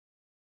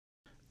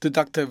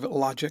Deductive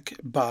Logic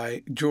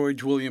by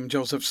George William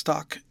Joseph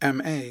Stock,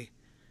 M.A.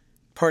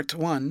 Part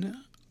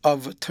 1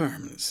 of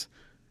Terms,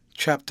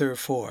 Chapter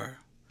 4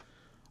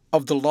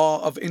 of the Law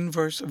of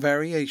Inverse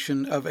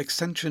Variation of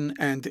Extension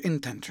and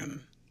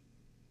Intension.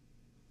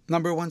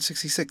 Number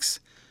 166.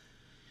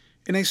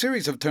 In a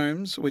series of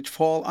terms which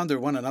fall under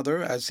one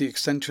another as the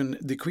extension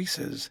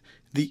decreases,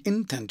 the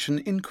intension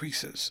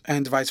increases,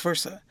 and vice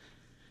versa.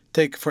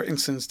 Take, for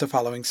instance, the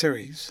following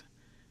series: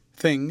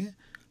 thing,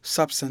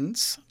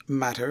 substance,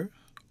 matter,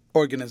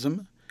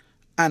 organism,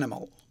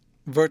 animal,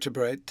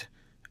 vertebrate,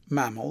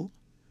 mammal,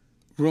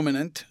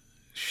 ruminant,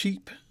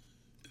 sheep,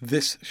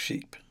 this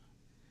sheep.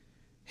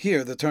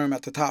 Here the term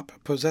at the top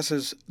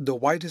possesses the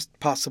widest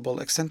possible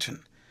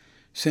extension,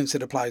 since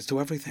it applies to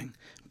everything,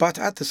 but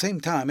at the same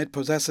time it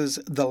possesses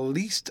the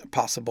least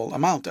possible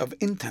amount of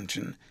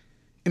intension,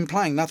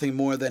 implying nothing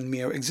more than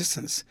mere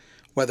existence,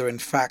 whether in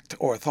fact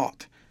or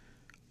thought.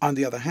 On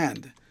the other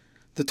hand,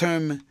 the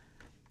term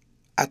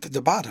at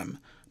the bottom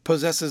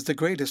possesses the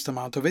greatest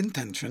amount of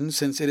intension,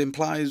 since it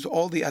implies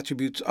all the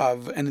attributes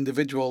of an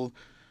individual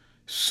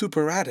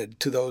superadded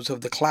to those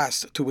of the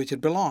class to which it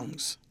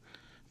belongs.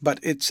 But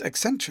its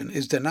extension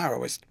is the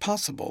narrowest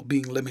possible,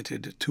 being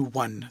limited to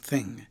one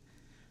thing.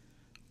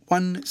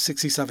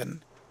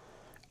 167.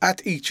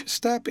 At each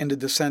step in the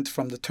descent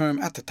from the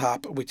term at the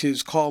top, which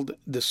is called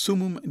the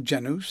summum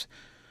genus,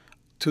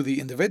 to the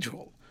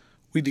individual,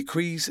 we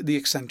decrease the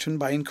extension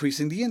by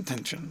increasing the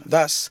intension.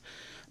 Thus,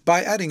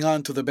 by adding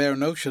on to the bare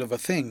notion of a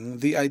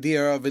thing the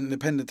idea of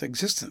independent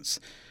existence,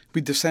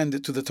 we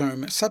descend to the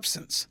term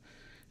substance.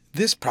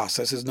 This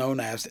process is known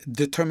as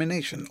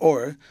determination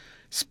or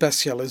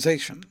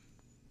specialization.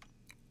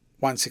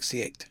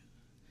 168.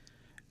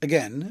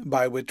 Again,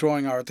 by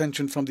withdrawing our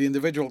attention from the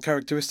individual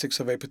characteristics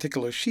of a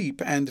particular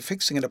sheep and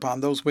fixing it upon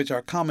those which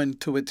are common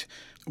to it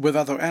with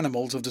other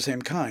animals of the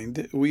same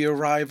kind, we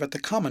arrive at the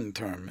common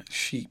term,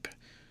 sheep.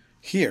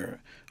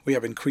 Here, we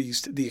have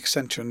increased the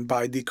extension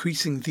by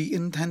decreasing the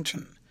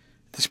intention.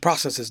 This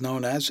process is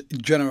known as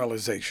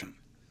generalization.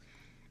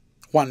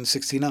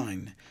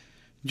 169.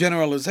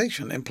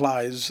 Generalization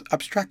implies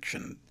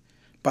abstraction,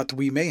 but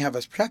we may have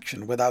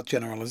abstraction without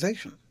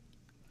generalization.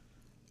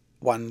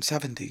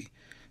 170.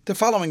 The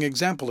following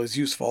example is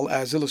useful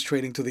as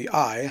illustrating to the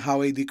eye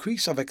how a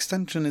decrease of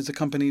extension is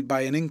accompanied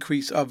by an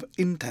increase of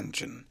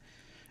intention.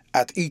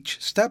 At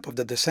each step of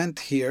the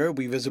descent here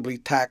we visibly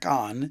tack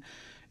on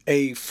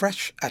a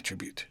fresh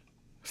attribute.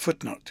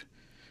 Footnote.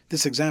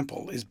 This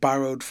example is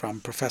borrowed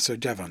from Professor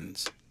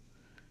Jevons.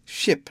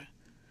 Ship,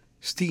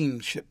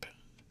 steamship,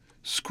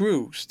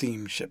 screw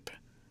steamship,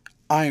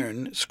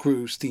 iron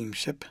screw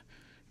steamship,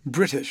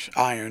 British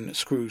iron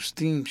screw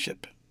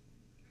steamship.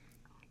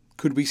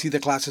 Could we see the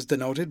classes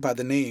denoted by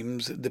the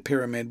names, the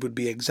pyramid would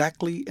be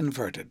exactly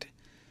inverted.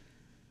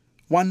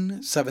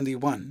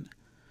 171.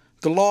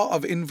 The law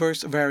of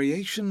inverse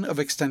variation of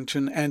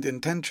extension and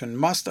intension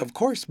must, of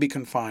course, be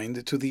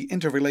confined to the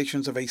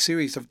interrelations of a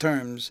series of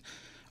terms,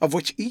 of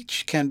which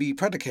each can be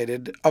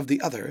predicated of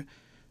the other,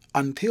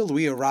 until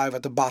we arrive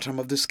at the bottom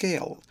of the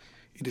scale.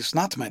 It is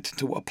not meant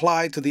to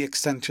apply to the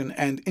extension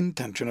and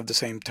intension of the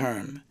same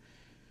term.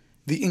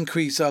 The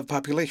increase of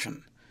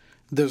population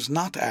does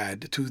not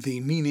add to the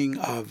meaning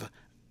of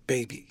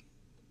baby.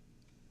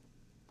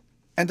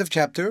 End of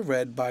chapter,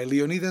 read by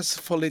Leonidas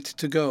Folit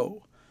to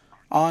go,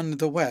 on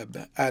the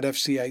web at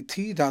fcit.usf.edu.